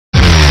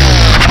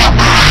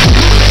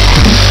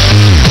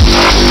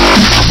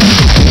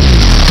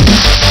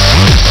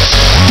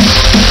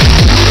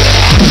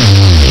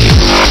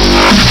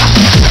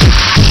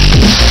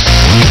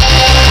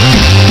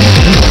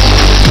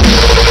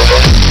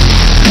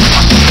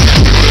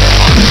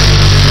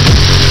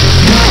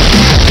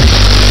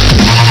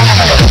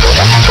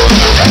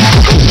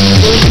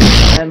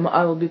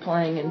be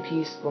playing in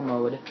peaceful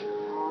mode.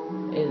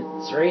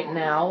 It's right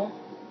now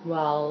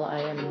while I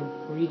am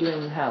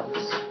redoing the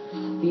house.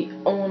 The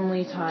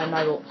only time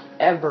I will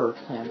ever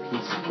play on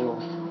peaceful.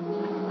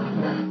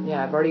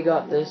 Yeah, I've already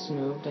got this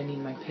moved. I need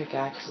my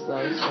pickaxe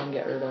though, so I can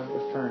get rid of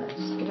the furnace.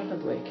 Get out of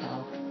the way,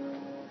 Cal.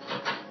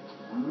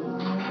 I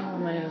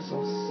might as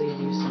well save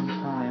you some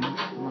time,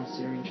 unless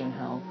you regen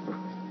health.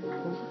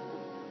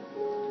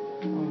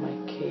 Oh, my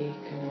cake.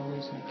 I'm gonna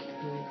lose my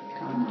cake.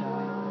 I'm gonna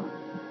die.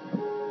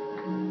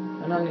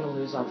 I'm not gonna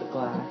lose all the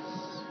glass.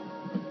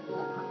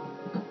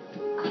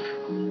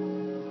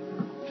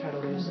 Try to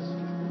lose as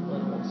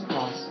little as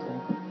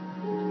possible.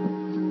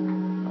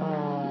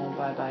 Oh,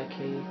 bye-bye,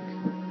 cake.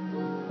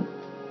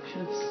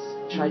 Should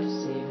have tried to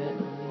save it, at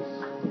least.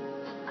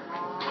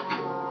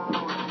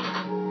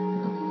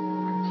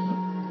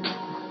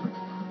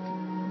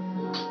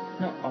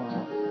 No,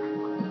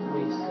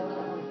 wasted.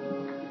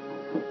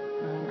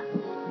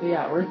 But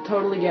yeah, we're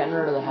totally getting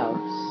rid of the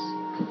house.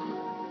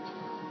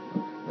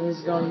 This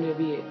is going to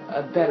be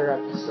a better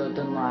episode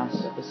than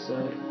last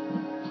episode.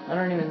 I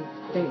don't even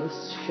think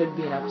this should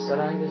be an episode.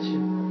 I think this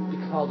should be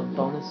called a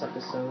bonus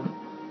episode.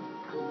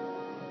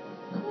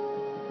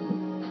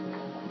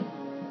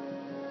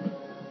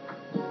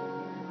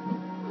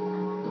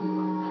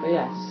 But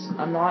yes,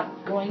 I'm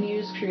not going to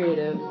use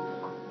creative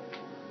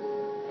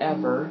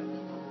ever,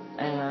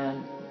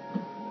 and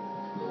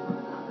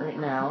right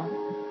now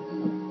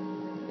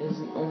is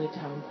the only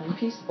time I'm playing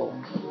peaceful.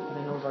 But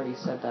I know I've already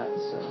said that,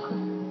 so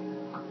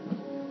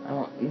I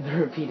won't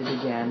repeat it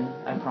again,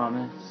 I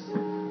promise.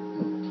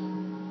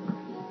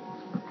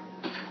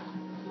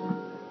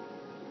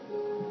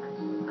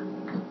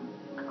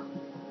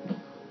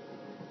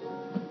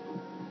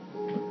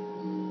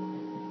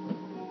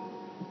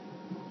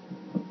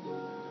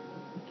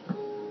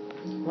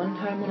 One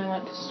time when I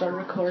went to start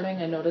recording,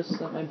 I noticed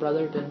that my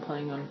brother had been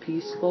playing on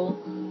peaceful,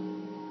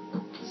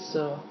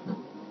 so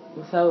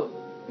without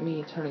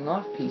me turning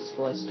off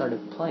peaceful, I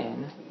started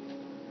playing,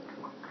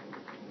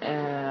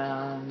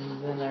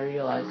 and then I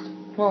realized,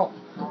 well,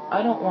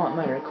 I don't want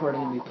my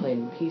recording to be played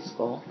in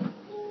peaceful.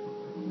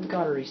 I've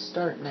got to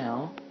restart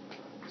now,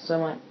 so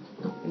I went,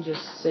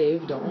 just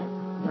save,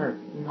 don't, or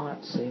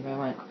not save, I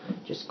went,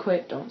 just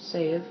quit, don't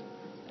save,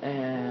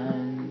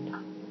 and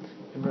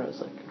my brother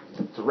was like,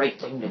 it's the right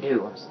thing to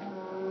do. I was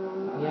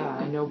like, yeah,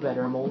 I know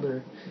better, I'm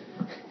older.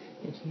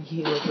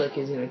 He looked like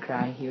he was gonna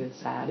cry, he was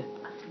sad,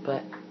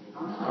 but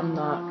I'm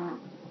not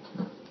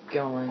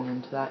going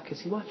into that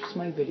because he watches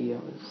my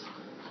videos.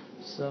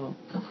 So,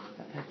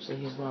 actually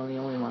he's one of the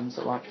only ones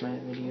that watch my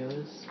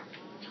videos.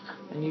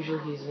 And usually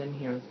he's in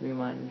here with me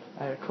when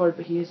I record,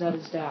 but he's at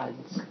his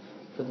dad's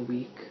for the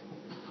week.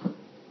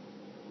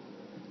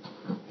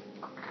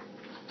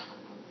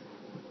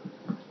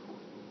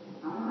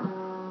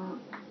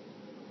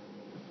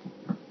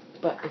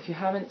 But if you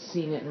haven't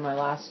seen it in my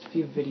last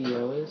few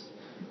videos,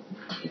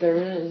 there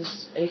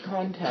is a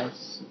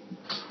contest,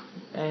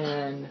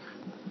 and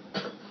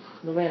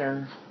the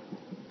winner,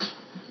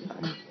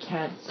 I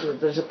can't say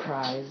that there's a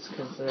prize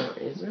because there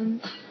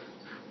isn't,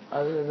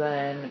 other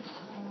than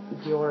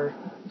your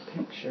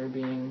picture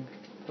being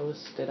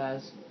posted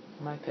as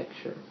my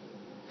picture.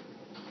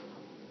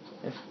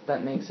 If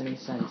that makes any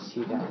sense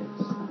to you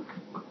guys.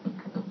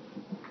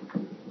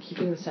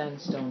 Keeping the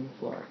sandstone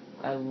floor.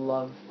 I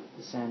love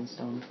the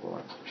sandstone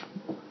floor.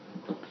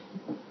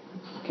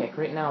 Okay,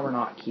 right now we're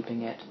not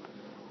keeping it.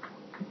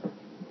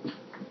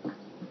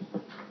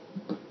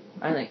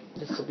 I think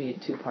this will be a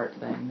two-part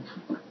thing.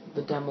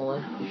 The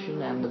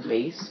demolition and the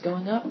base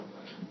going up,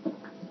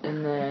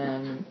 and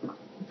then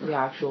the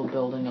actual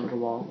building of the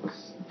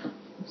walls.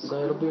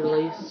 So it'll be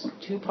released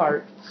 2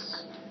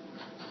 parts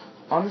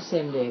on the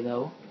same day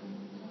though.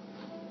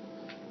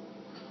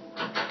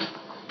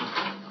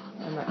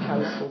 And that cow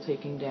is still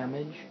taking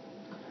damage.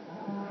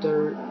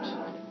 Dirt.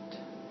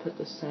 Put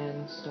the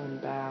sandstone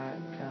back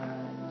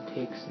and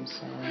take some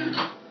sand.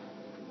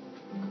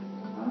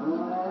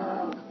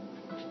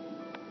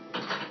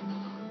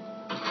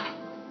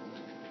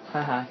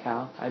 Haha,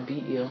 cow, I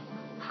beat you.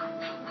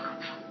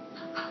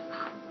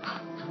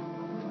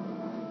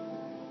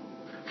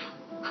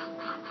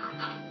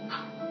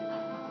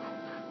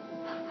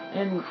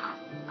 And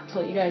to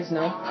let you guys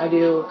know, I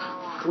do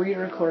 3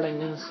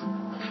 recordings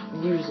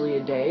usually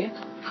a day.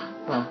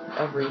 Well,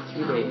 every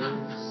 3 days,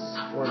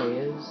 4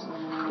 days,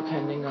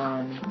 depending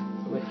on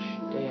which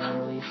day I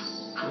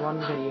release one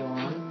video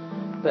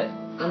on. But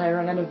when I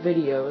run out of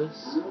videos,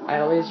 I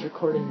always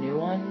record a new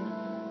one,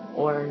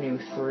 or a new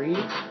 3,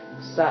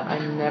 so that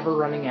I'm never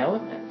running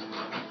out.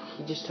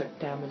 He just took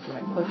damage when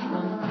I pushed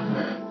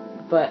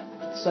him. But,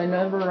 so I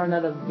never run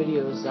out of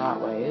videos that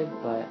way,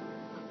 but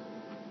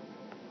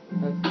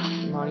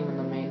that's not even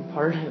the main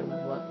part of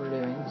what we're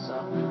doing, so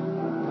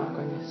I'm not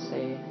going to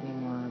say any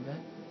more of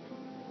it.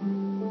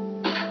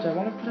 Do I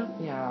want to put up?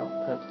 Yeah, I'll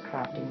put up the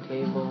crafting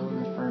table and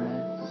the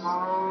furnace.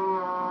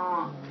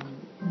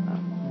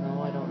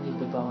 No, I don't need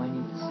the bow, I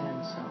need the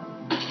sandstone.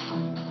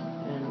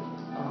 And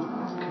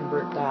I'll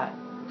convert that,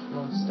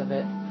 most of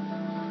it,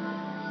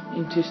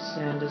 into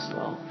sand as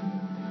well.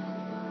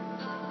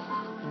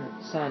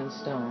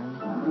 sandstone.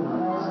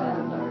 Not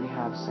sand, I already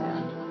have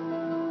sand.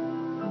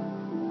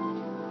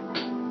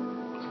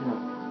 No.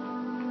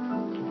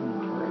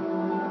 Inventory.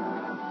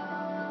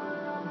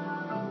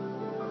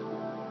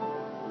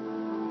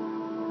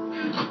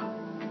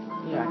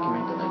 Yeah, I can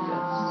make it like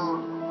this.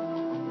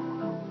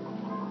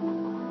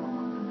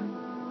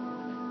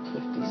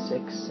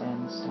 56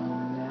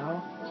 sandstone now.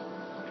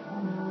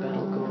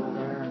 That'll go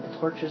there, and the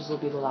torches will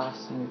be the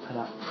last thing we put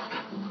up.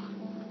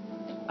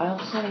 I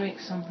also want to make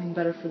something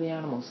better for the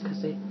animals,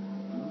 because they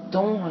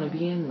don't want to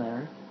be in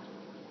there.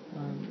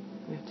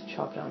 We have to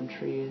chop down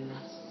trees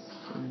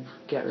and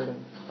get rid of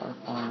our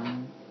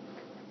farm,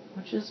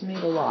 which is made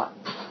a lot,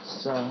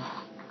 so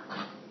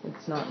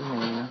it's not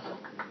main.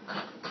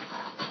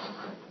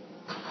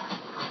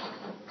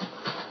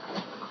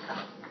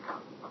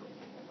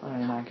 I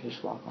mean, I could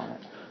just walk on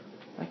it.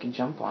 I could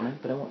jump on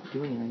it, but I won't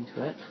do anything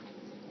to it.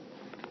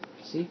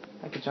 See?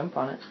 I could jump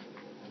on it.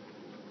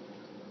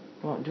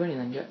 I won't do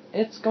anything to it.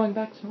 It's going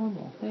back to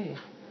normal. Hey.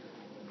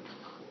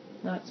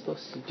 Not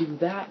supposed to do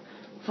that.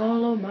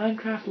 Follow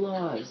Minecraft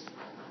laws.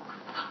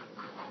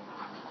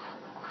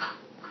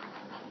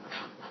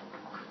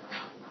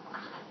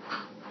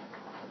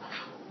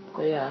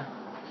 But yeah,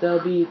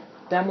 there'll be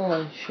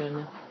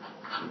demolition,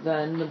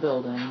 then the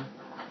building.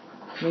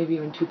 Maybe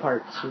even 2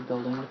 parts of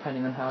building,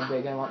 depending on how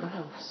big I want the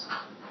house.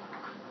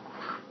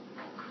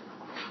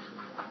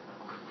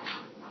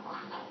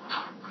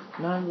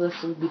 None of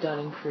this will be done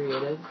in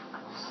creative,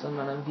 so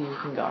none of you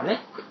can go on it.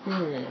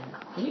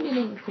 You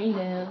didn't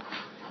creative.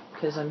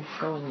 Because I'm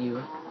showing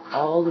you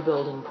all the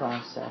building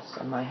process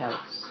of my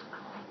house.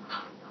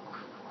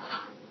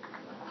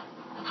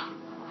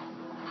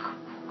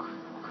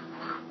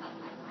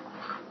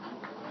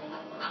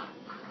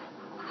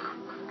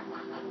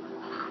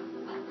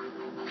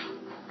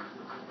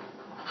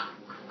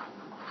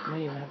 I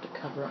might even have to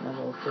cover up my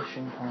little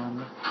fishing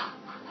pond.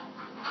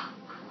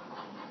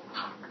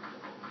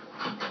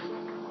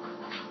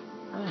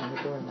 Oh yeah,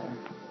 the door there.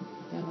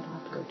 Yeah, that'll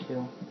have to go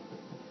too.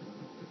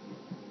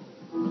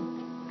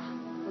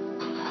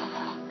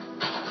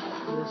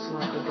 This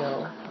will have to go.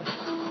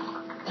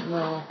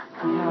 No,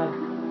 I have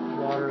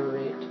water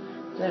right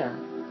there,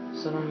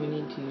 so I don't even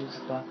need to use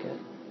the bucket.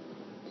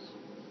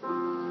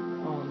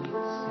 Oh, I need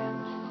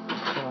sand.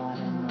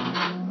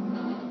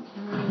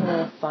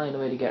 I'll find a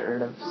way to get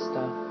rid of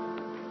stuff.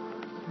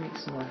 Make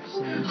some more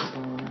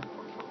sandstone.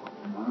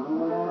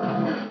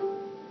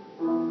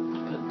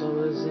 Put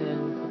those in,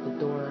 put the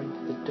door in,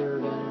 put the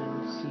dirt in,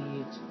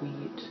 seeds,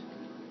 wheat.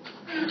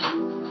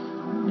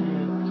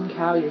 And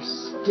cow, you're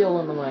still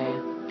in the way.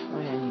 Oh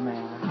yeah, I need my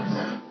axe.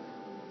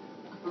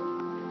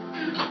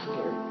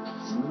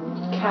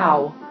 Cow.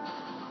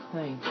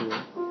 Thank you.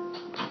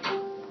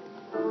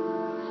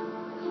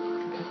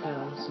 Cut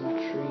down some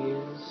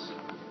trees.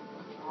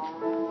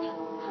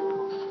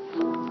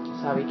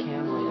 That's how we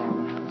can lay down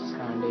the house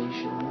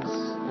foundations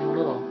in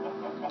little.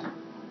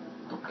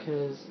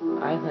 Because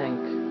I think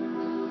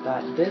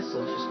that this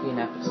will just be an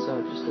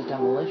episode, just a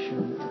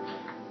demolition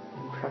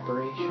and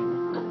preparation.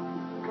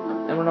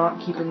 And we're not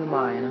keeping the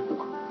mine.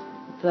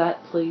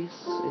 That place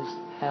is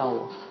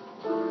hell.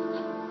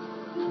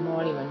 I'm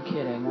not even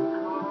kidding.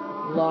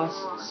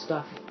 Lost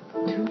stuff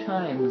 2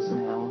 times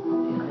now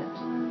in it.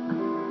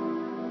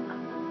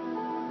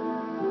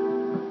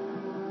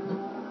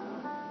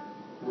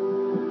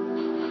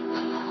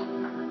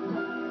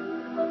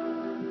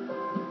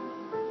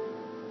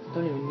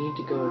 Don't even need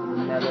to go to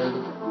the nether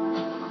to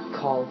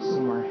call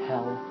somewhere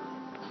hell.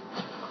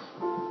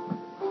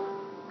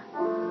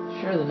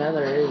 Sure, the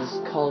nether is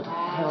called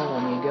hell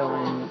when you go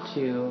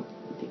into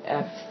the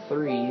F3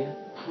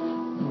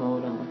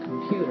 mode on the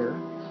computer,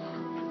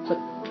 but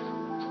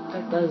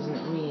that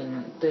doesn't mean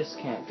that this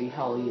can't be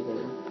hell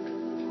either.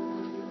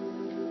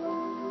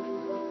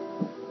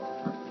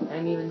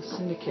 And even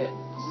Syndicate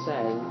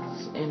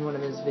says in one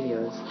of his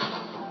videos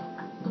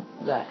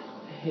that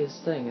his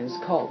thing is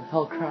called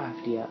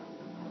Hellcraftia.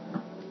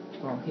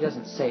 Well, he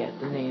doesn't say it.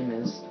 The name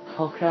is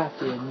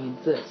Hellcraftia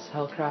needs this.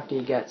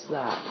 Hellcraftia gets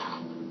that.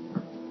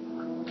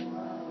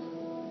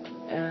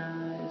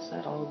 Is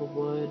that all the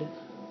wood?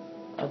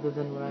 Other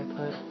than what I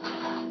put?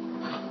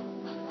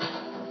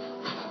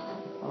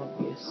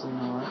 Obviously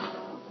not.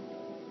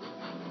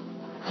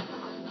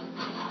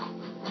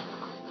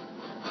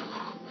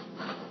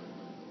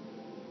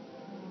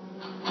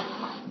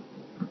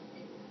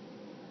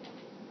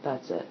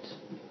 That's it.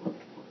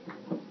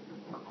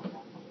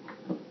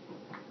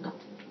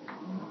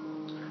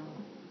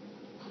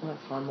 That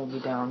farm will be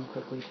down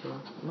quickly too.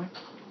 Am I?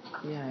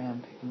 Yeah, I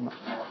am picking them up.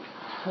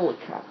 Holy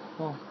crap.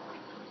 Well,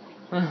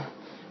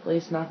 at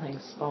least nothing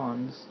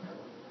spawns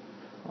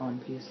on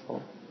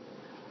peaceful.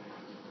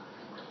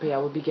 But yeah,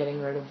 we'll be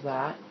getting rid of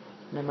that.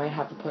 And I might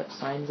have to put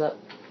signs up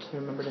to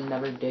remember to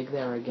never dig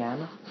there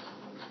again.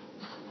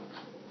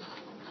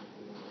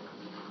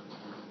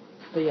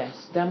 But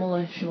yes,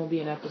 demolition will be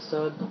an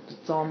episode.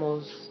 It's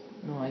almost,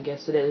 no, I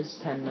guess it is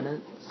 10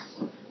 minutes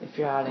if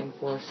you're adding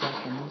 4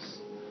 seconds.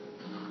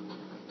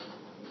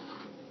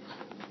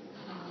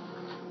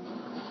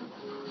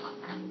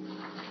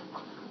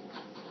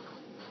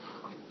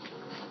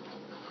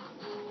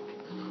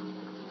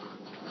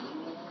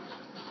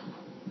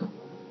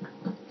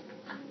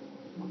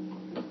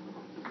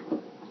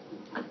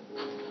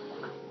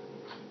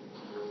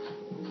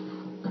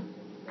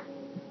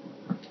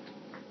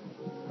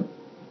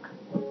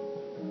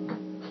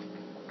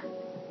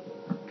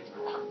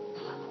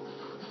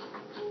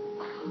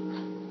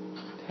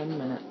 10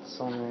 minutes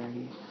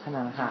already. 10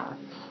 and a half.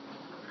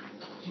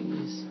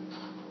 Jeez.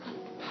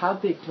 How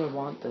big do I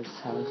want this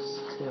house,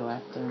 too? I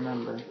have to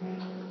remember.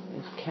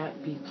 It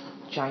can't be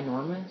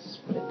ginormous,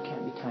 but it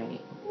can't be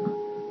tiny.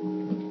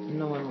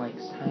 No one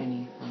likes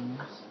tiny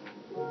things.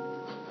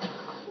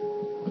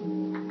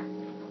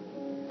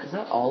 Is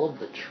that all of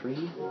the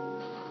tree?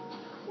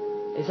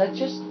 Is that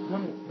just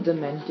one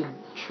demented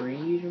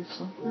tree or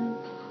something?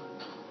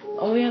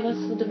 Oh yeah,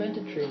 that's the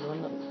demented tree. The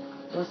one that,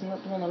 wasn't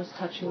that the one that was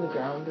touching the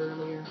ground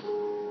earlier?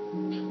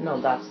 No,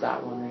 that's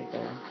that one right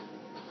there.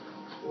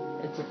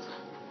 It's its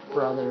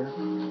brother.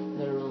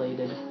 They're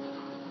related.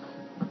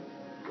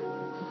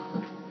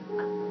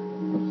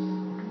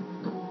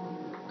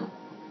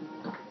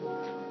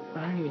 I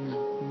don't even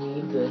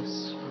need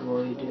this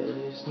void. I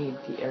just need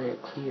the area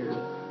cleared.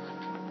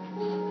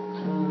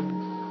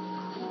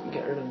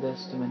 Get rid of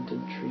this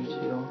demented tree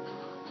too.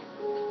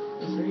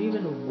 Is there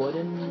even wood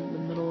in the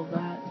middle of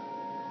that?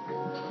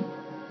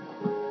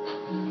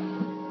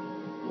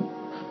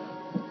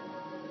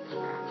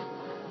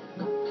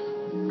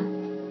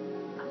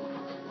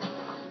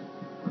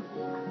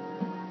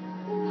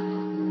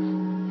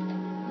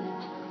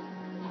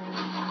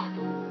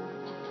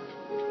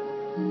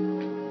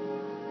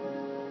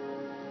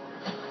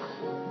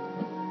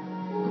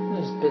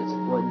 There's bits of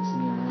wood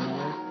near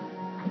there.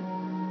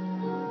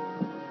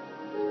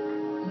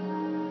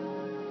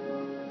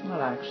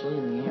 Not actually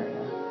in the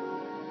area.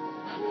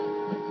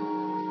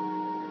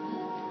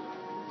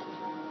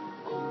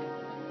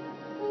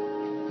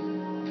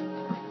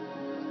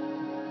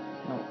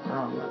 No,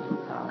 wrong one.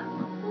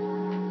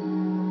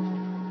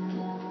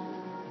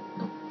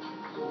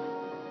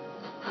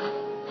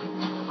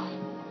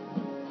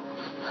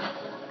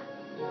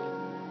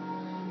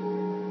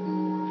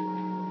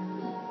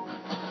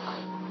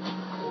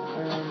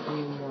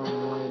 Any more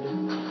wood?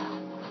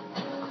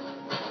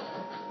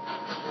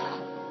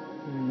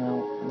 No,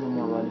 no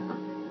more wood.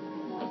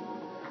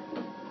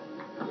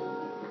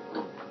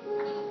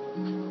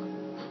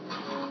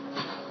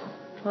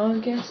 Well, I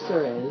guess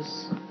there is.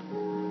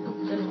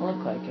 Didn't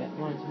look like it.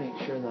 Wanted to make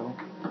sure though.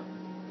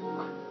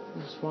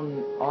 There's one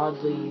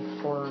oddly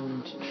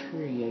formed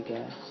tree, I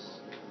guess.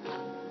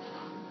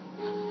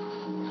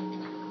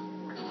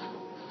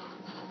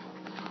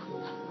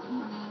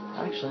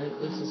 Actually,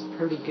 this is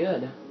pretty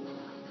good.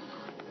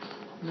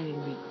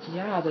 Maybe,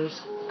 yeah,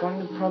 there's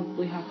going to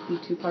probably have to be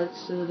 2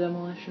 parts to the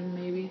demolition,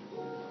 maybe.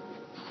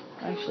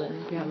 Actually, I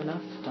think we have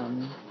enough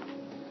done.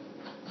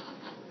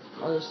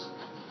 I'll just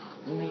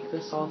make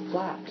this all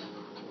flat.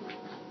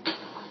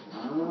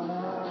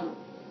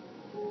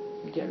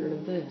 Get rid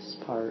of this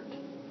part.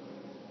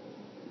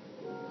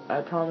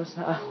 I promise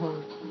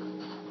I'll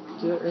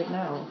do it right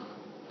now.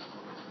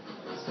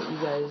 So that you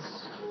guys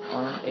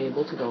aren't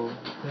able to go,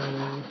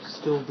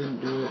 still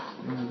didn't do it.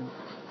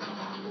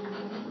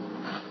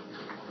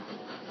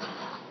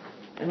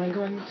 Am I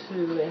going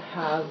to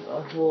have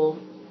a whole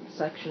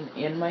section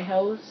in my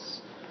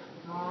house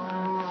for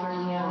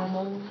the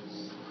animals?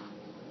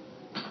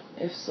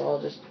 If so,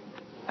 I'll just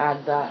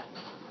add that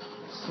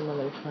some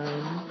other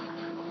time.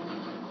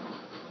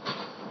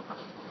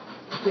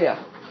 So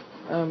yeah,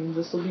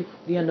 this will be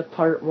the end of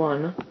part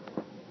 1.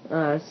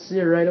 See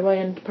you right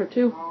away in part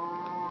 2.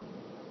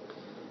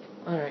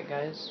 Alright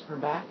guys, we're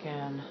back,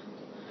 and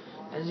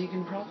as you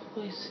can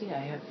probably see, I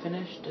have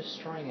finished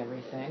destroying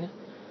everything.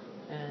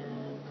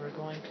 And we're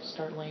going to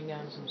start laying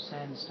down some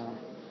sandstone.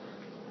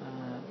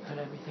 Put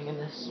everything in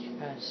this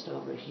chest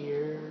over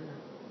here.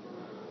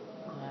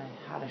 I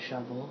had a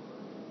shovel.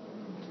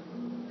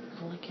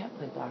 Well, I can't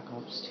play Black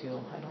Ops 2.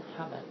 I don't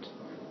have it.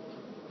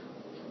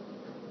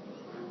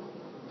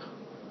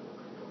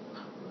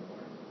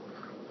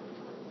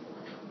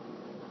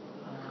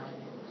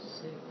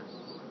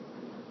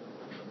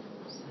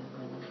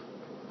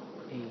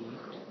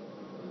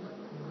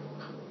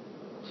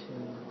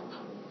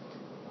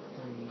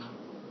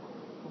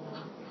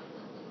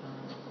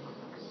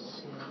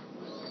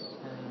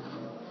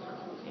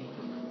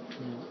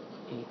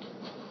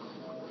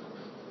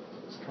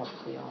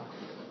 Probably off.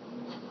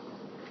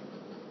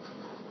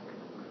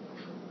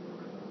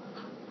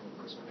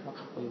 It's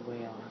probably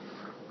way off.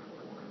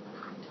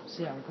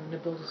 So yeah, we're going to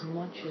build as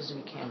much as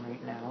we can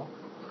right now.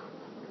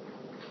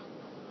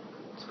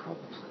 It's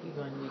probably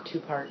going to be 2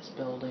 parts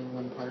building,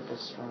 1 part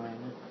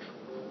destroying.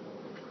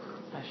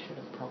 I should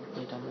have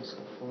probably done this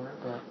before,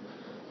 but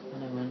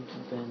then I wouldn't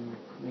have been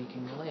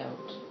making the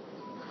layout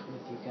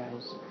with you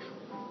guys.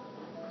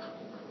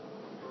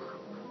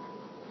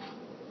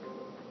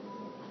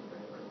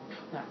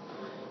 Now,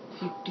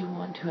 if you do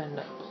want to end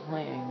up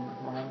playing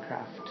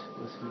Minecraft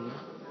with me,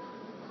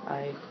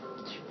 I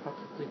should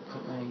probably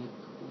put my,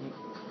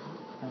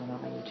 no,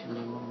 not my YouTube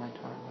name, what am I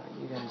talking about?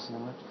 You guys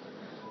know it.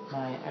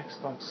 My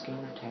Xbox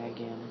gamer tag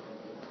in.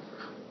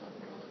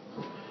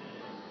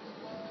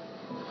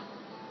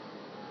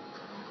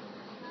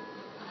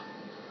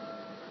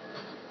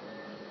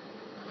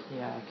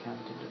 Yeah, I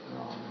counted it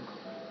wrong.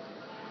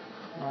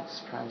 Not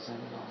surprising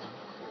at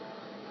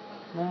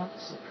all. Not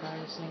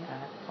surprising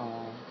at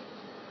all.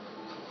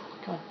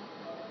 Come on.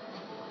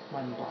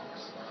 Mine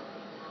blocks.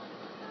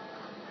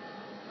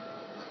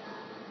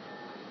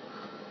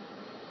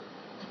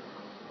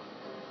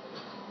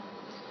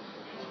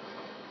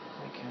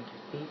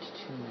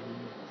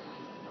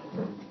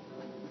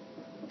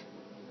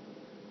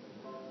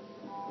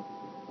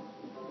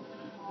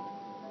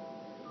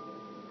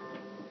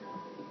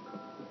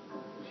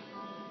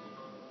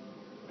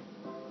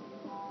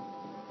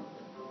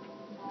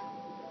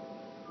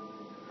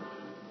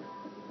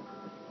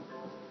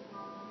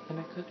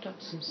 Cooked up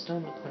some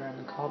stone to put on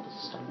the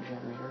cobblestone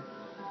generator,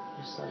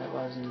 just that it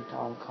wasn't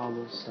all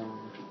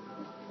cobblestone.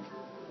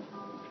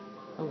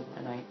 Oh,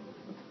 and I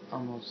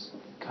almost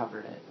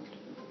covered it.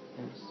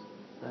 It was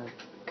that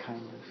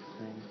kind of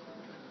thing.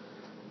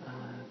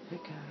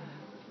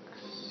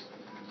 Pickaxe.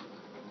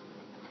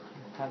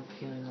 I have a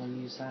feeling I'll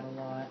use that a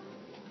lot.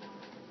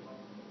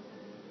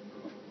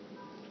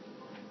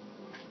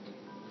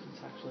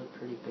 It's actually a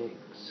pretty big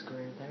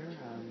square there.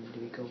 Do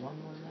we go one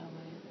more that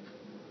way?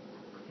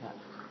 Yeah.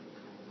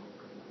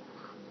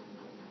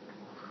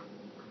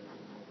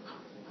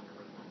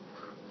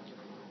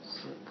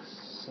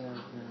 6,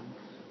 7,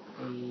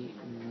 8,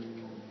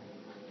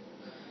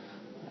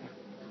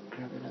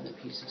 grab another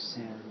piece of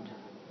sand.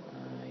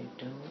 I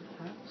don't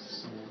have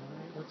sand.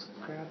 Alright, let's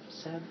grab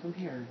sand from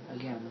here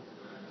again.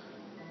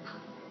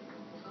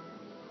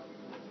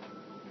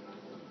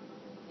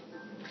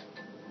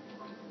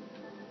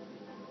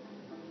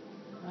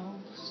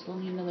 I'll still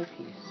need another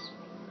piece.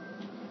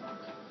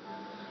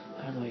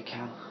 Out of the way,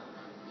 cow.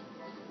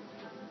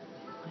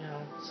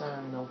 Yeah, let's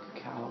milk a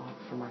cow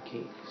from our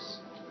cakes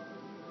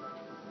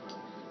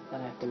that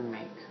I have to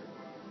remake.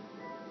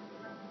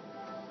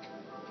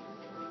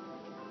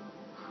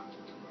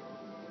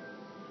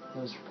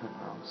 Those are put in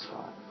the wrong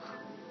spot.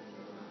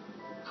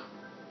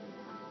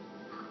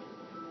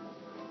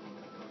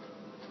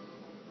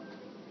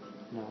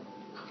 No.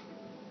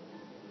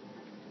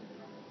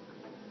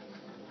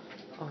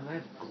 Oh, I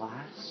have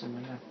glass,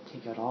 and I have to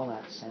take out all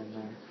that sand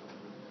there.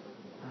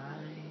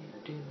 I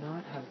do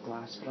not have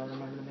glass, but I'll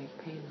remember to make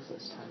panes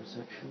this time, so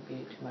it shouldn't be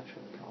too much of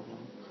a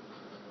problem.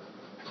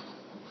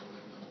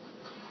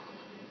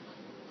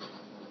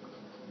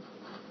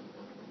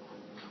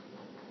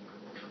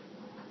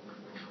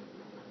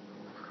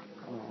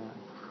 Oh,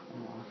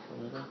 I'm off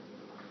a little.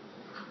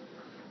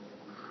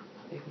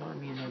 Ignore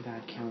me and my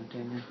bad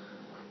counting.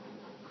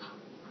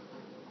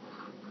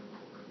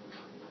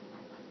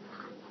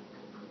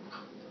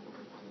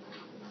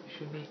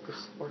 Should we make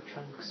this 4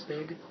 chunks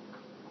big?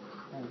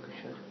 I think we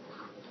should.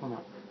 Hold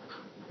on.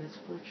 It's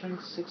 4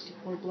 chunks,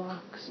 64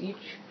 blocks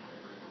each.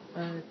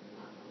 I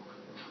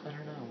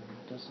don't know.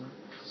 It doesn't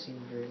seem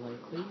very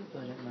likely,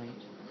 but it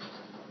might.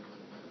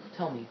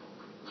 Tell me,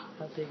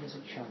 how big is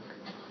a chunk?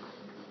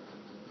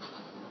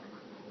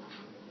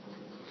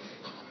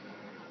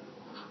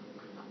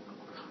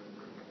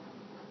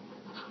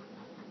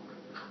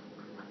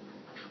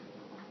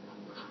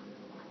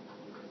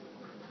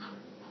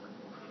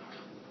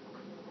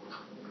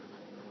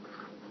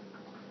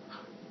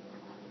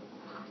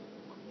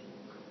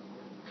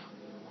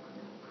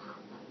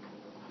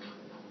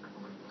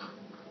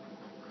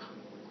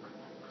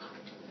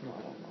 No,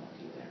 I don't want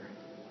you there.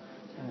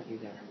 I want you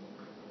there.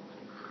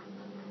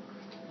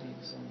 Maybe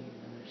I'll need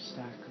another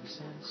stack of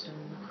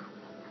sandstone.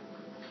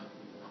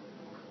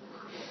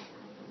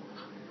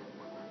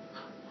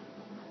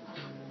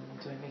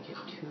 Do I make it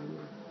 2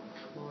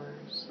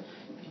 floors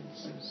in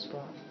some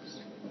spots?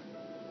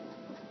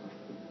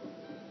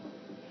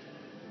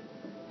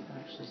 That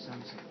actually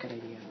sounds like a good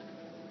idea.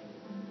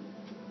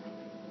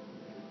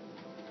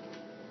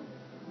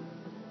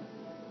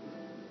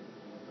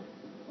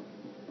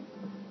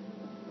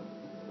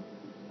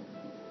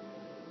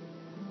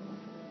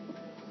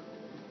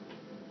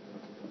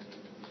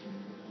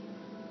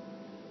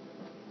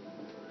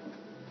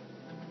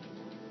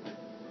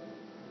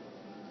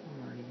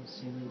 I'm already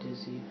insanely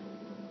dizzy.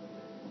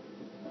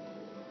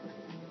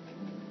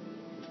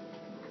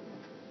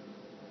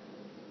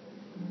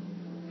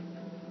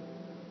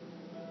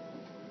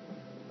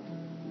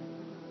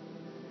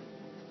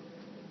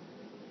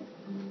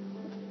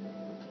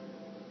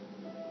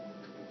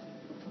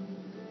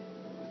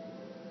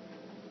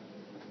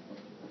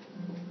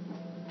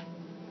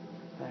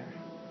 There.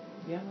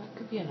 Yeah, that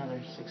could be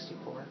another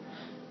 64.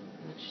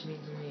 That just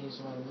means I'm gonna use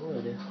a lot of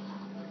wood.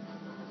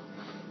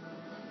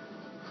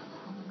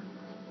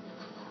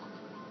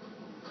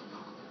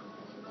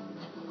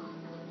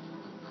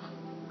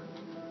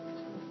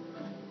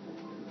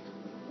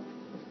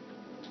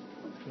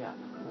 Yeah,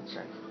 that's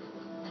right.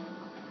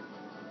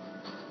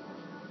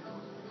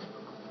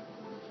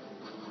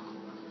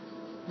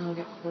 And I'll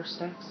get 4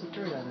 stacks of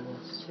dirt out of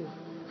this, too.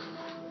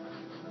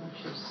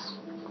 Which is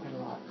quite a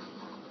lot.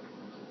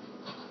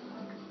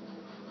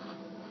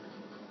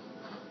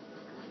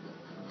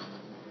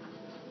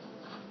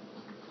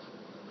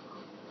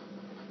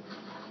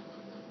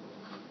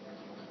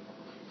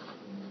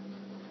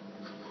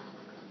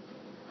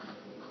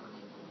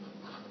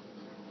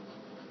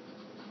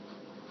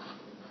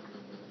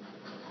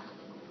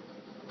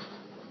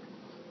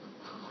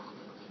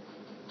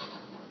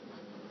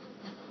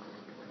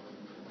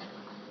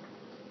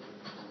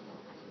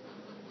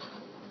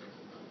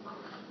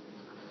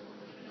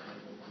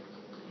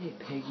 Hey,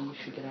 piggy, you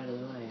should get out of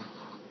the way.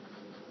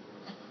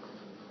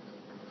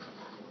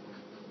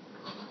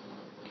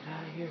 Get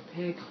out of here,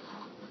 pig.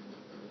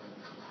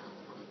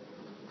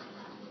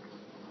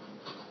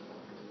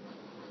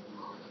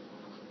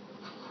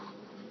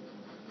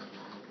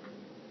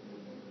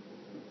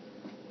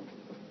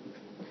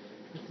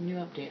 With the new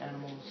update,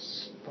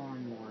 animals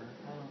spawn more.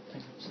 I don't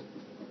think it's a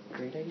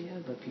great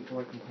idea, but people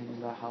are complaining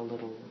about how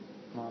little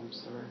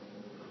mobs there were.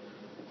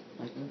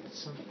 Like,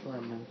 some people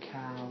had no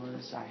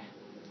cows. I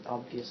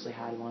obviously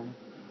had one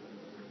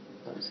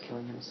that was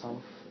killing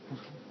himself.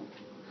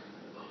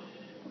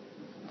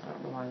 I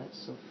don't know why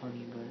that's so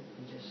funny, but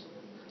it just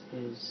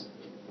is.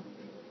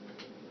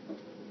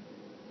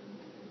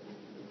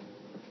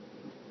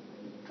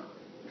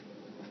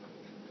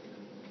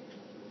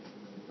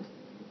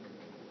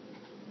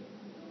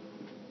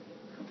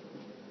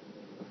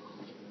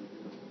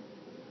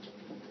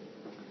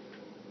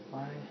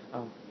 Why?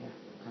 Oh, yeah.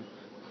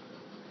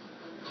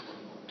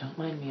 Don't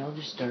mind me, I'll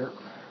just derp.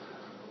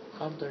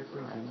 I'll derp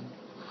around.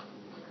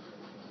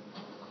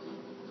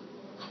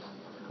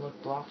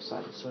 Look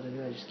lopsided, so what I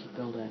do, I just keep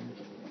building.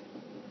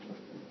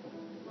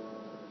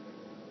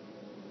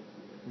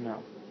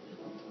 No.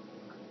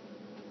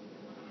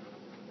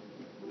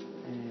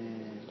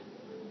 And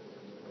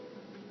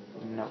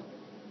no.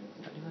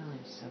 Why do I only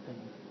have 7?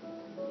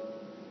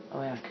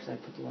 Oh yeah, because I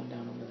put the one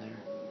down over there.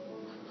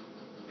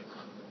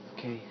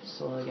 Okay,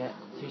 so I get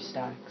 3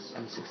 stacks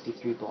and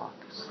 63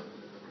 blocks.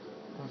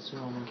 Unless we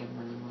want to get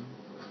more than one.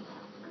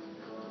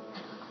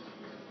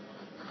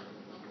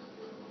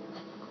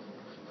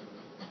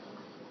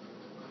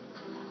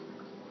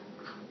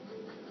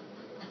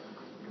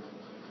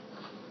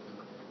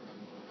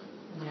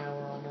 Yeah,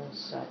 we're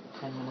almost at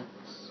 10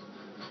 minutes.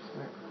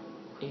 We're at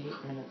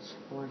 8 minutes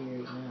 40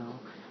 right now.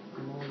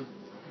 I'm only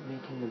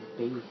making the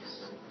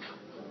base.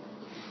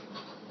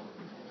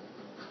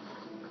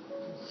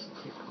 This will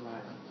take a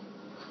while.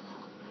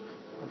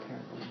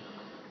 Apparently.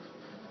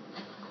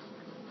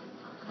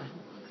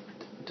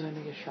 Do I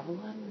make a shovel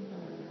then?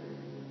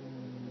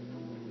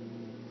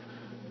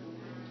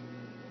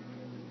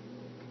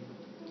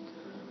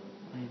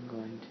 I am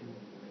going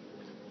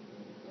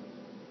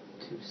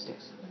to. 2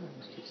 sticks. Oh,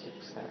 there's 2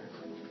 sticks there.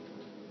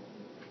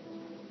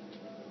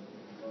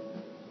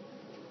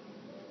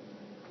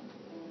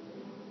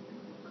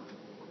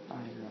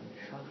 Iron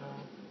shovel.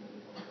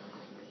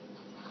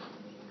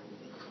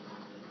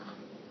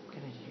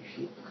 Get into your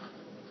sheep.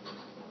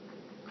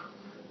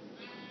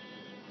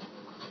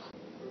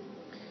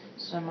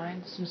 So I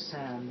mined some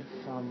sand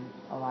from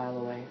a while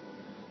away.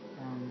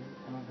 I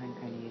don't think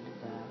I need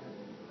that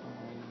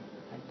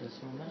at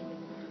this moment. I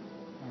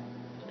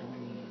don't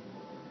need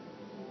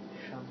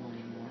shovel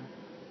anymore.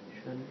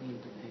 Shouldn't need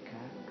the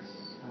pickaxe.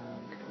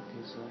 Put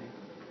these away.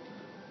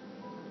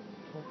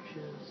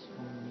 Torches.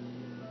 We'll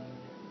need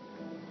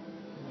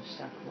a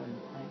stack of wooden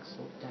planks.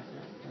 We'll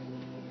definitely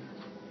need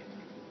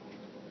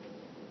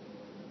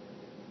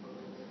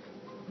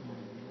 1,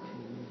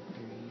 2,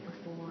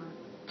 3, 4.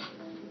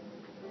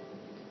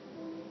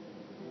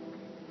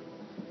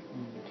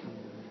 1, 2,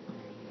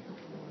 3,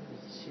 4.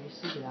 Does it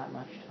seriously do that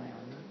much to my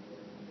armor?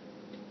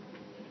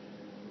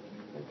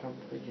 It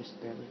probably just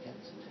barely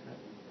gets it to it.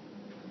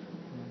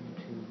 1,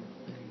 2,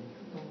 3,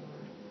 4.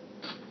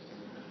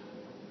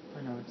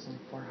 Oh no, it's in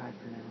 4 high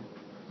for now.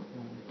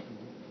 1, 2,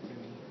 3,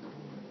 4.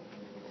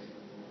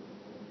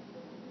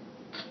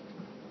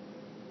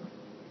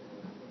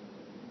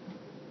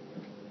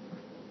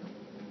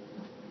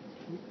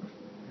 Oop,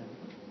 no.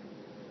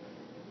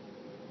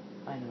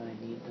 I know what I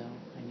need though.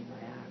 I need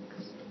my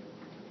axe.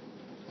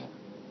 Oh.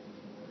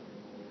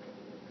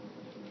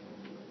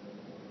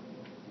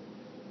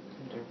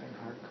 I'm derping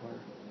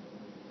hardcore.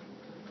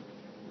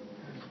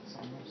 And it's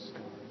almost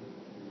gone.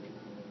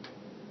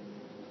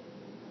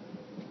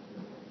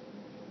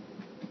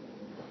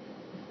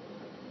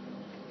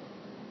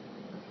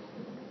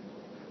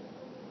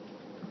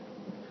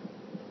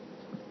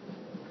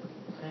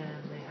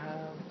 And they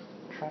have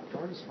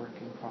trapdoors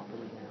working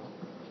properly now.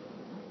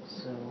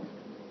 So,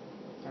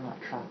 they're not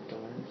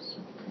trapdoors,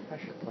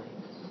 pressure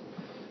plates.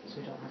 So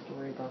we don't have to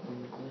worry about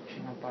them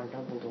glitching up our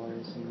double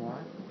doors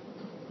anymore.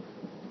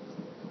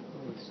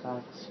 At least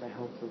that's what I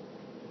hope the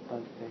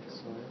bug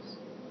fix was.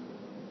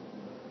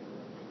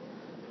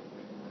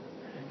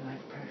 And my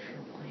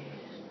pressure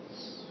plates.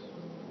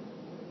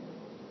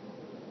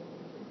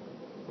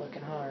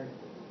 Looking hard.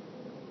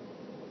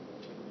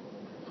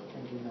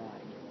 And do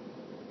not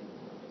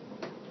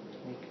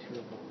make 2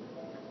 of them.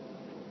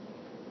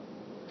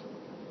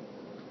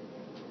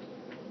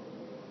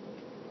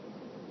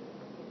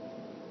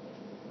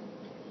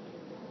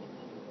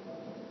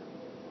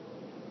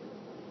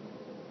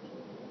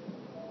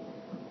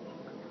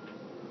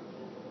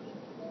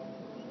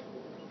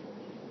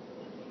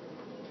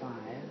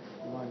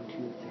 One, 2,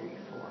 3,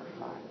 4,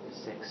 5,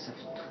 6,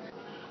 7.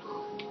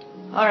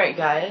 Alright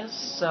guys,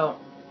 so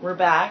we're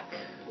back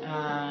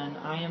and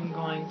I am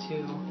going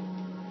to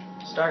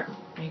start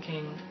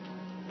making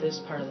this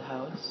part of the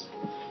house.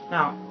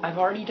 Now, I've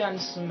already done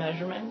some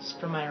measurements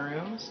for my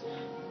rooms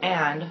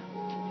and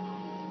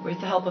with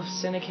the help of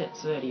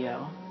Syndicate's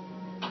video,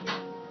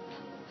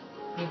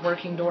 we have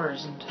working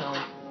doors until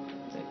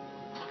it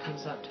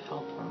comes up to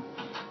help them.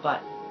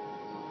 But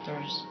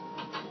there's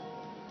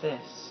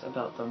this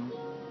about them,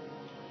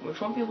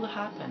 which won't be able to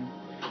happen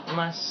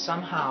unless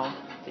somehow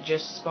they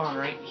just spawn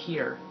right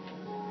here.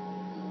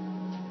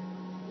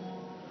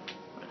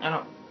 I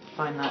don't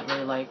find that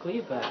very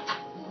likely, but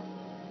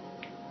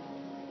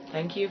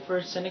Thank you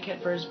for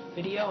Syndicate for his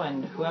video,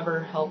 and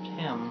whoever helped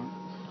him.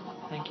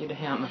 Thank you to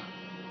him.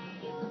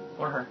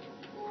 Or her.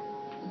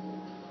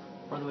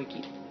 Or the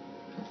wiki.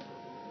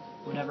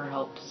 Whatever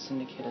helped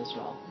Syndicate as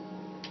well.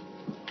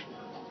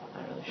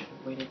 I really should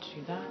have waited to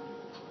do that.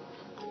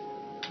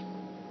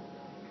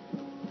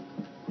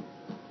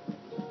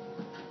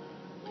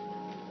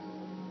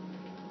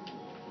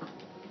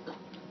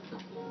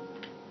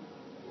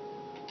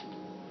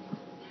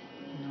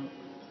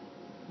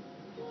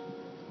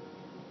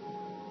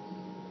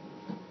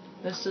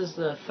 This is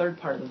the third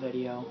part of the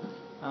video.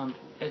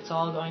 It's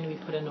all going to be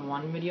put into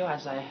one video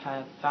as I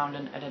have found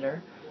an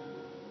editor.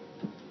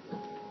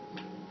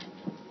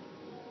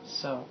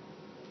 So,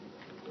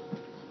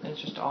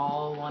 it's just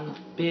all one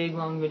big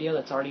long video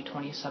that's already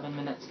 27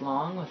 minutes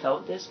long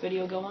without this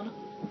video going.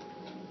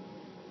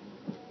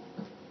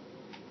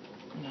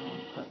 And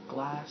I'll put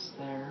glass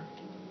there,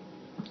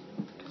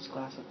 because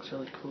glass looks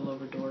really cool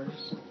over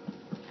doors.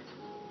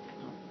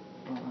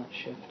 Oh, that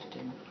shift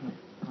didn't,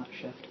 not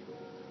shift.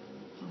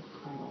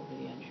 I'm over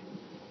the edge.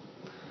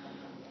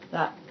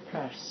 That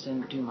press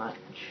didn't do much.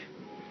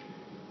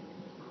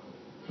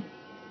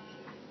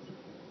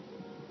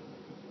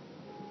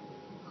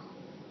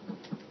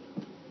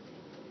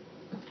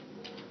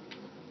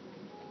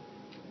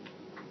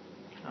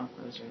 Oh,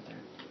 it was right there.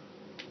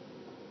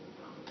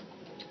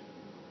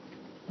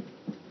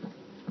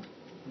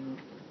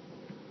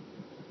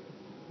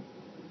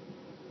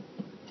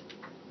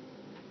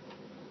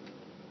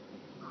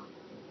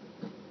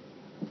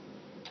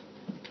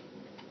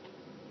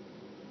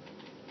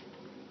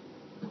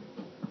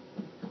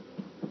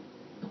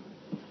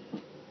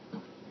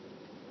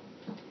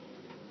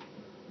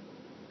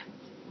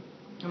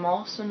 I'm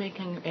also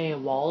making a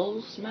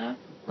walls map,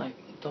 like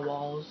the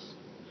walls,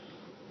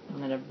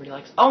 and that everybody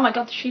likes. Oh my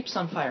god, the sheep's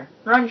on fire!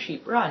 Run,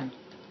 sheep, run!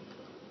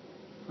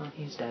 Oh,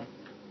 he's dead.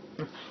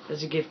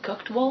 Does he give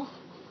cooked wool?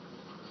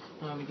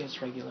 Oh, he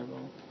gives regular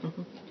wool.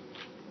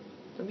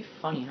 That'd be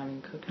funny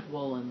having cooked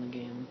wool in the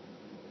game.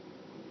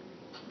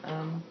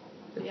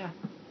 But yeah.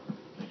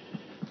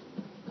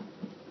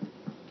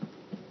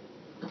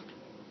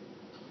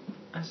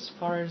 As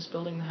far as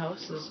building the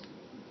house is...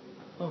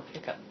 Oh,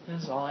 hiccup.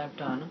 This is all I've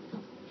done.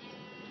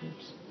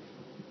 Oops.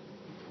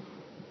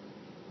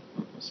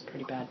 That's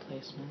pretty bad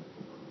placement.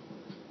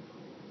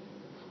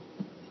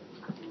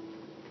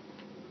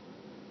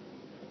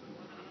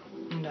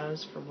 And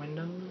as for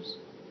windows,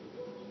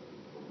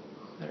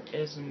 there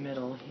is a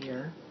middle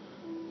here,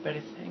 but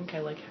I think I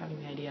like having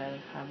the idea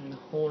of having the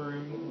whole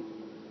room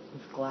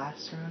with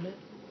glass around it.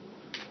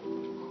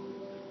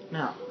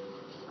 Now,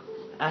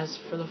 as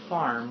for the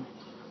farm,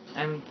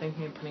 I'm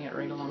thinking of putting it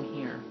right along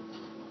here.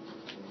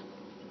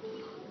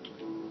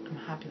 I'm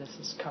happy this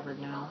is covered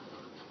now.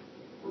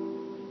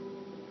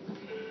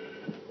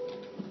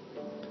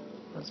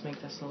 Let's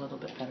make this a little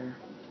bit better.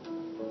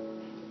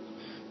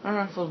 I don't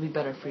know if it'll be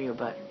better for you,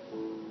 but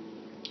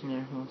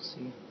yeah, we'll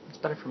see. It's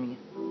better for me.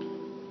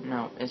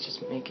 No, it's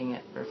just making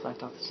it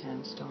reflect off the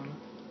sandstone.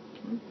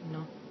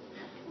 No.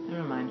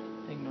 Never mind.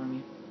 Ignore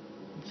me.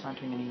 It's not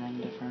doing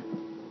anything different.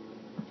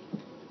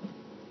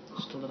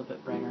 Just a little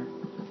bit brighter.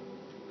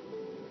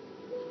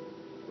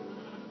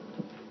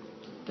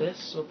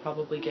 This will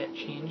probably get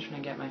changed when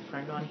I get my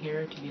friend on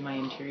here to be my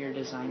interior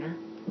designer.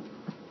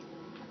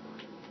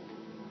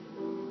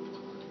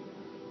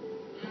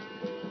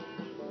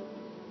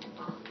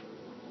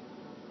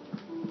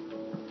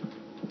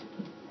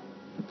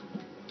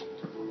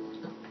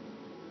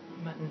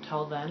 But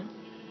until then,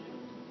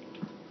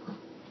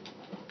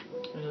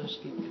 it'll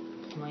just be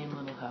a plain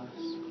little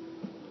house.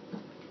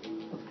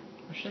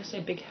 Or should I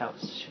say big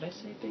house? Should I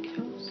say big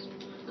house?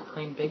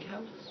 Plain big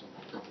house?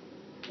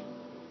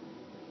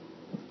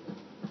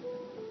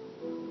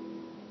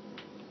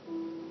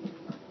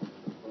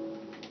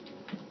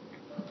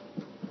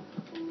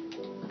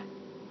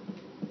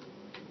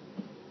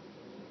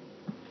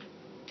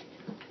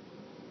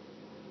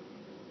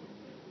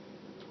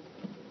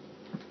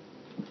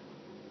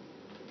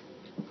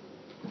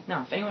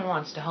 Now, if anyone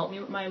wants to help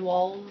me with my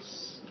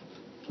walls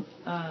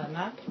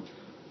map,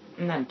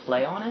 and then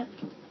play on it,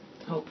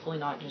 hopefully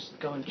not just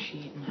go and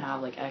cheat and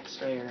have like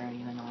X-ray or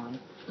anything on,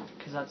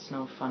 because that's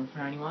no fun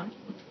for anyone.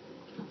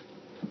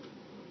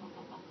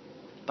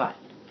 But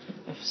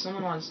if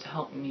someone wants to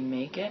help me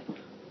make it,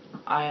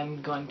 I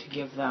am going to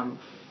give them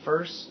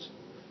first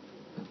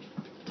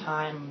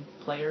time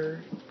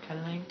player kind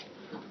of thing.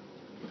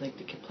 Like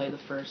they could play the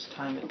first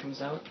time it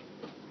comes out.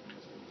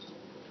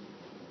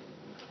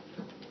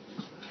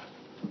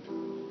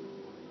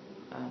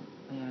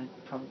 Yeah, it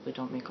probably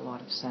don't make a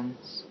lot of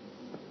sense.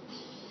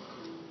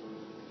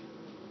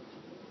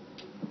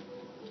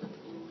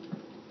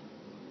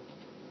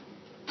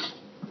 That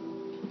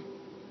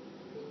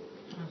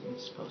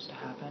wasn't supposed to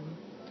happen.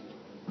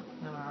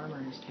 Now our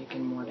armor has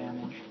taken more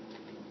damage.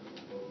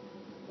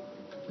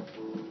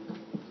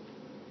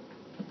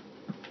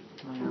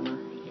 My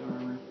armor, your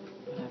armor,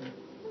 whatever.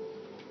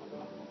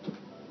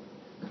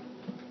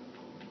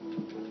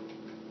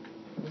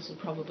 This will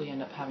probably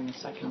end up having a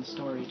second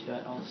story to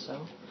it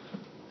also.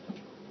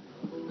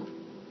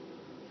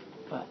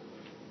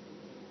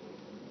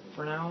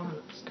 for now,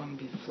 it's going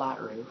to be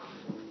flat roof.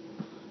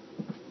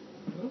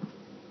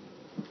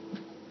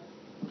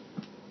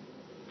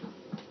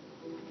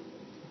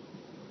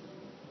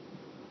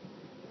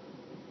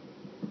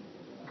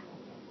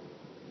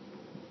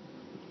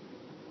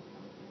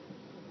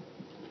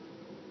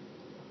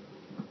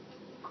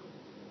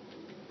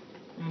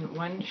 And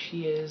when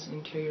she is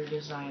interior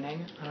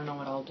designing, I don't know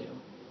what I'll do.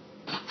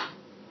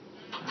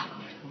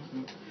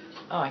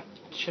 Oh, I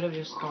should have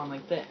just gone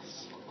like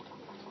this.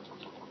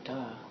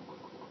 Duh.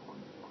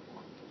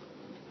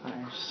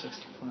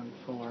 64 and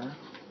 4.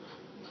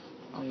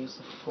 I'll use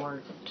the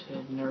 4 to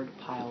nerd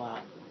pile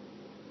up.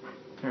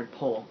 Nerd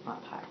pole,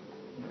 not pile.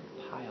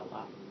 Nerd pile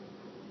up.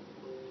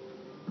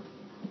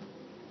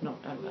 No,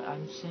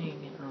 I'm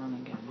saying it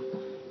wrong again.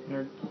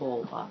 Nerd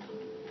pole up.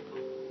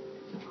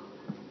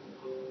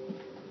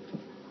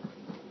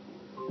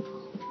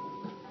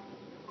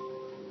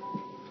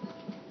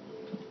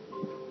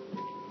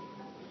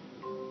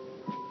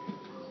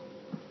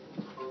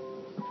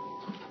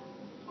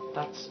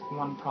 That's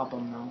one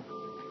problem though.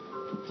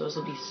 Those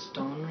will be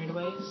stone right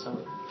away,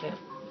 so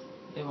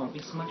they won't be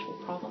so much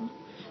of a problem.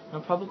 And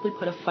I'll probably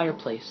put a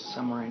fireplace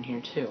somewhere in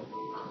here too.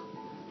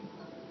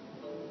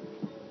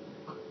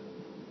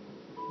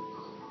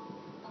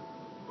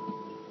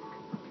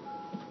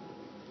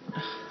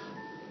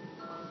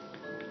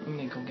 I'm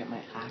gonna go get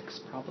my axe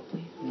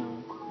probably.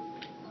 No.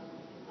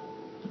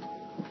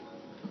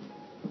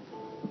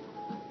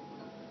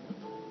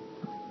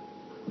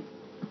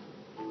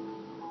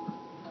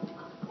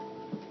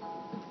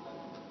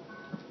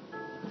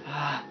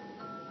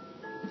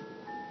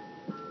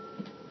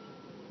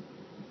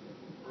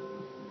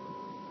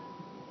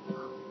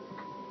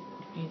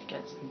 I need to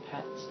get some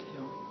pets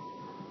too.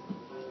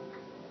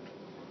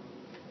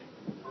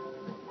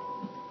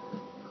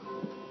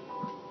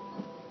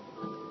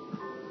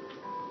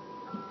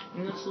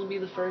 And this will be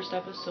the first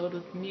episode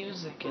with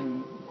music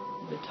in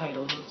the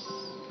title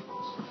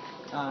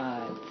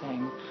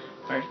thing,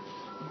 or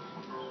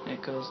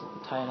it goes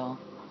with the title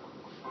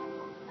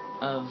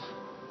of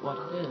what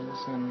it is,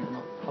 and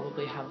it'll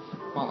probably have,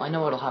 well, I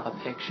know it'll have a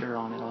picture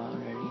on it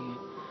already,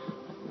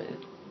 but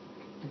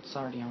it's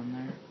already on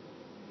there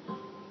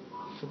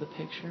for the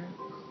picture.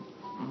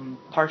 I'm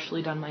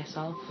partially done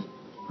myself.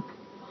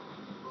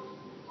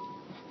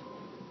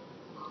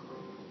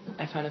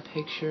 I found a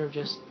picture of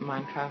just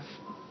Minecraft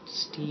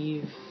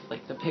Steve,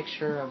 like the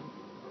picture of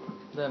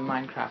the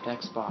Minecraft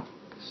Xbox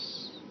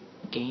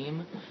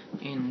game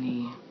in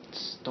the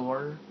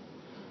store,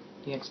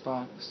 the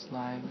Xbox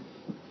Live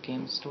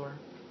game store.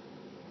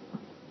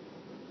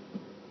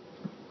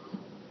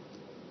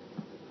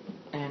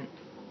 And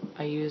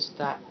I used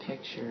that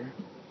picture,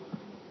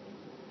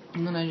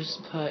 and then I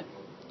just put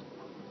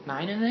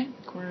 9, I think?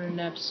 We're in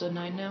episode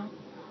 9 now?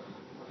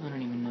 I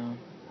don't even know.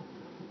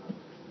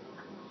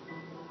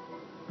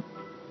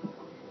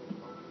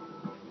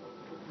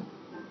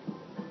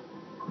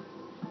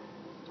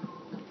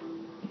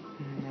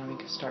 And now we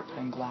can start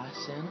putting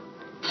glass in.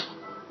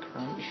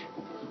 Crunch.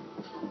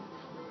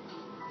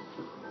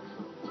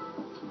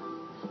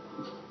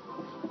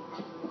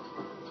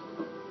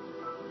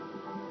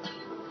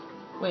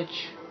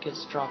 Which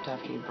gets dropped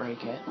after you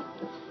break it.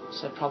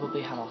 So I'd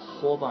probably have a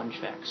whole bunch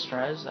of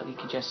extras that we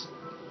could just,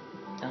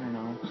 I don't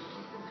know.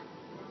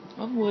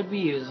 What would we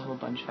use a whole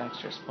bunch of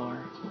extras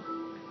for?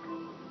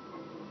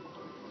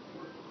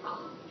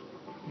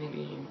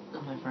 Maybe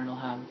my friend will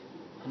have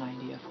an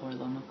idea for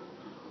them.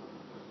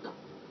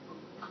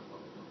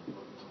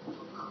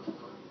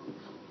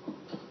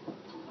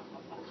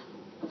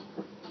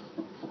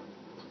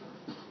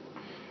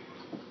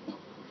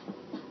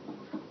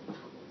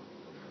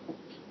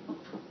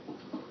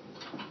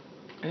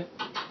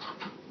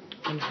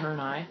 And her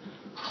and I,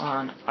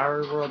 on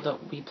our world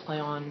that we play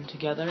on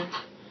together,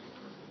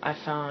 I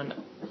found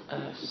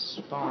a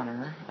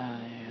spawner,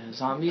 a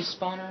zombie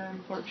spawner,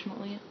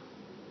 unfortunately.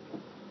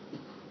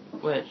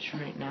 Which,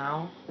 right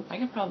now, I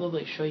can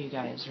probably show you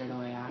guys right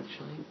away,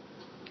 actually.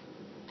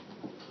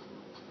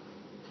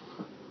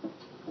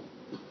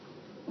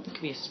 It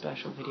could be a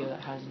special video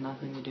that has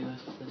nothing to do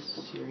with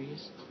this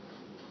series.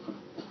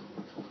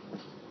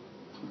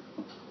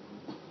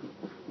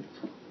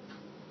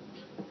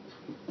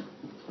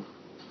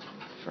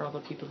 For all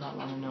the people that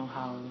want to know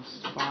how the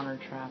spawner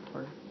trap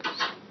works.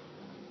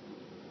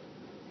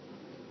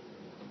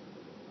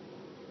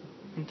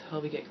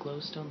 Until we get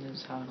glowstone, this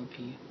is how it'll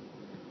be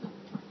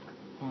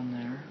on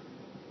there.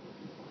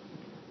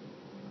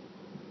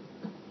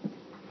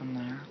 On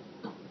there.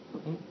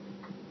 Ooh.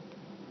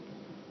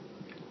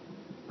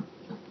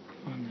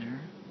 On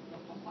there.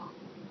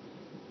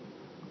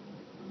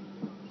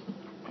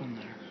 On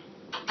there.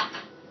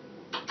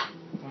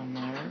 On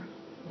there.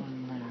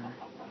 On there.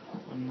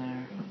 On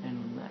there. And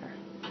on there.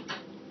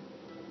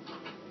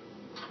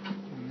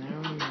 On there,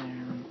 on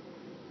there.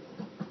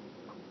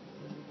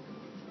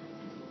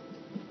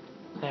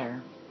 There.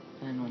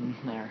 And on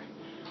there.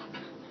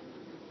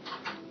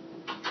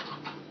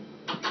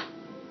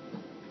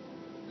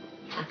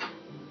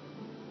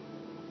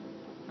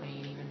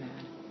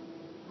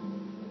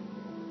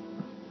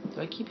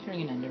 Do I keep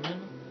hearing an Enderman?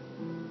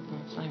 No,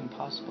 it's not even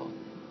possible.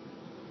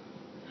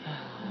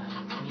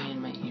 Me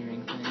and my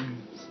hearing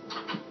things.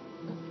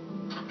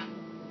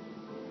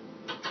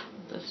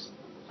 This.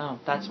 Oh,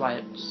 that's why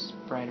it's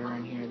brighter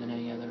in here than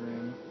any other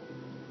room.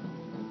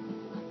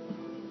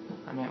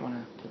 I might want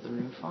to put the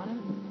roof on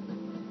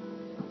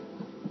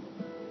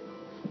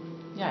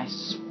it. Yeah, I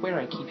swear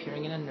I keep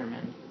hearing an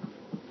Enderman.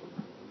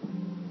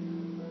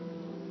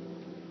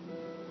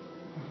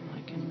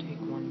 I can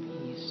take one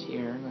piece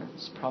here.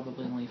 That's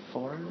probably only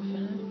 4 to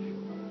finish.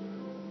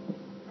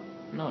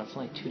 No, it's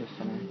only 2 to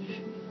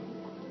finish.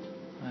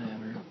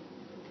 Whatever.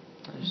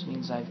 That just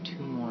means I have 2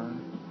 more.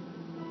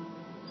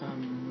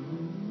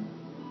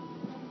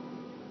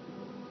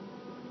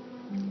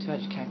 Too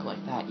bad you can't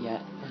collect that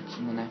yet. That's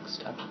in the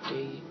next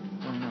update.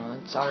 Oh no,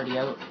 it's already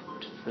out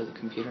for the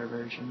computer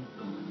version.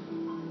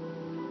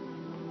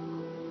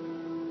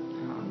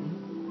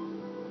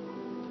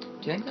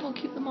 Do you think that'll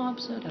keep the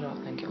mobs out? I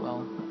don't think it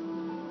will.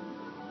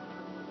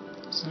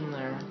 Some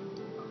there.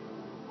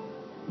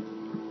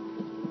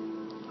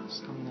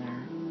 Some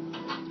there.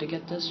 Did I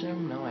get this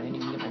room? No, I didn't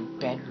even get my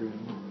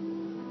bedroom.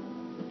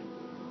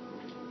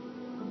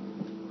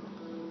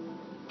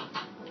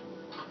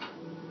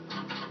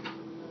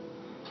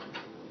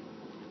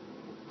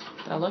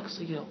 That looks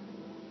like it'll...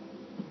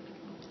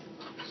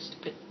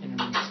 Stupid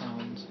enemy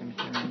sounds I'm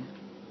hearing.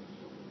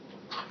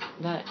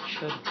 That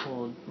should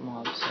hold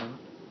mobs out.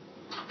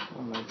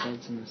 Oh, my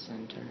bed's in the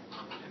center.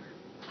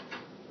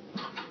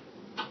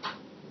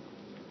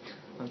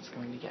 That's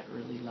going to get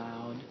really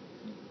loud.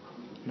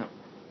 No.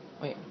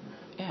 Wait.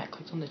 Yeah, I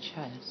clicked on the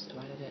chest.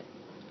 Why did it...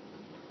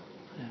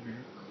 Whatever.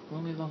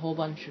 Well, we have a whole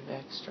bunch of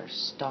extra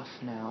stuff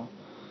now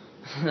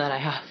that I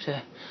have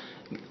to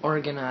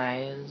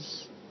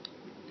organize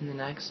in the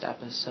next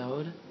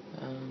episode.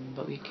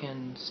 But we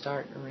can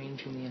start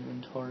arranging the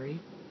inventory.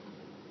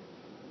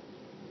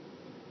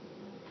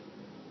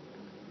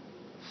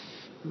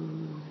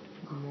 Food.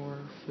 More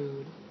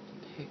food.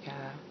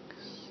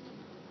 Pickaxe.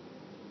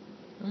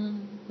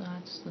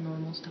 That's the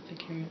normal stuff I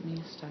carry with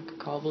me. Stack of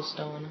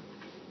cobblestone.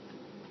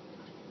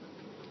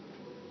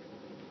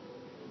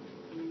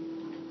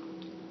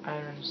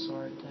 Iron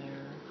sword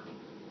there.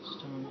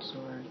 Stone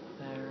sword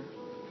there.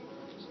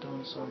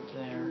 Stone sword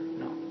there.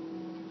 No.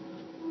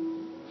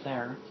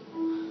 There.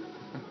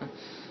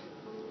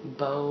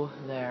 Bow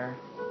there.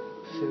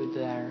 Food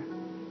there.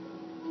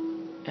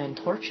 And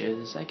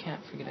torches. I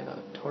can't forget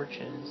about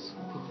torches.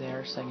 Be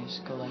there so I can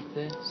just go like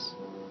this.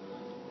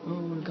 Oh,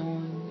 we're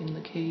going in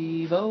the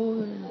cave.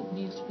 Oh, it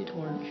needs to be a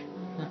torch.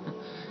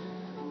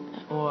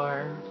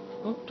 Or,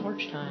 oh,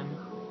 torch time.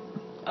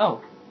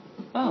 Oh.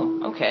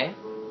 Oh, okay.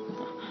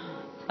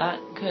 That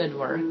could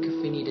work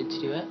if we needed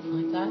to do it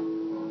like that.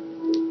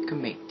 We could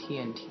make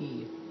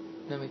TNT.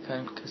 No, we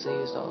couldn't because I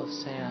used all the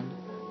sand.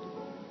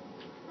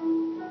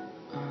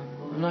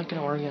 I'm not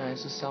going to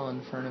organize the cell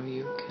in front of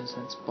you because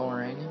that's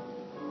boring.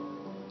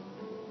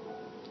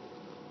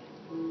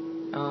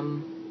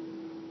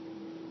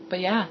 But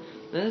yeah,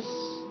 this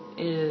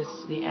is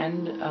the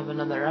end of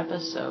another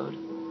episode.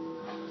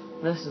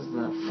 This is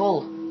the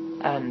full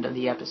end of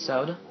the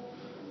episode.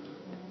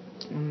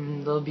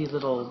 There'll be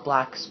little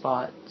black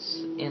spots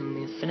in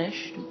the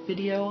finished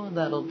video.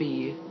 That'll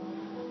be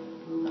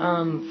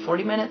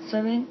 40 minutes,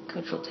 I think,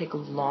 which will take a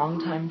long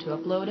time to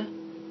upload.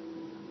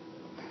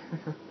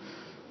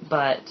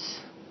 But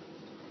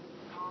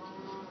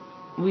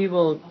we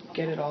will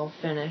get it all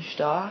finished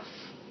off.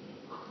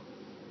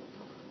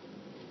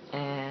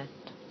 And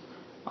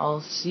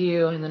I'll see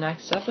you in the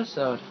next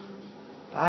episode.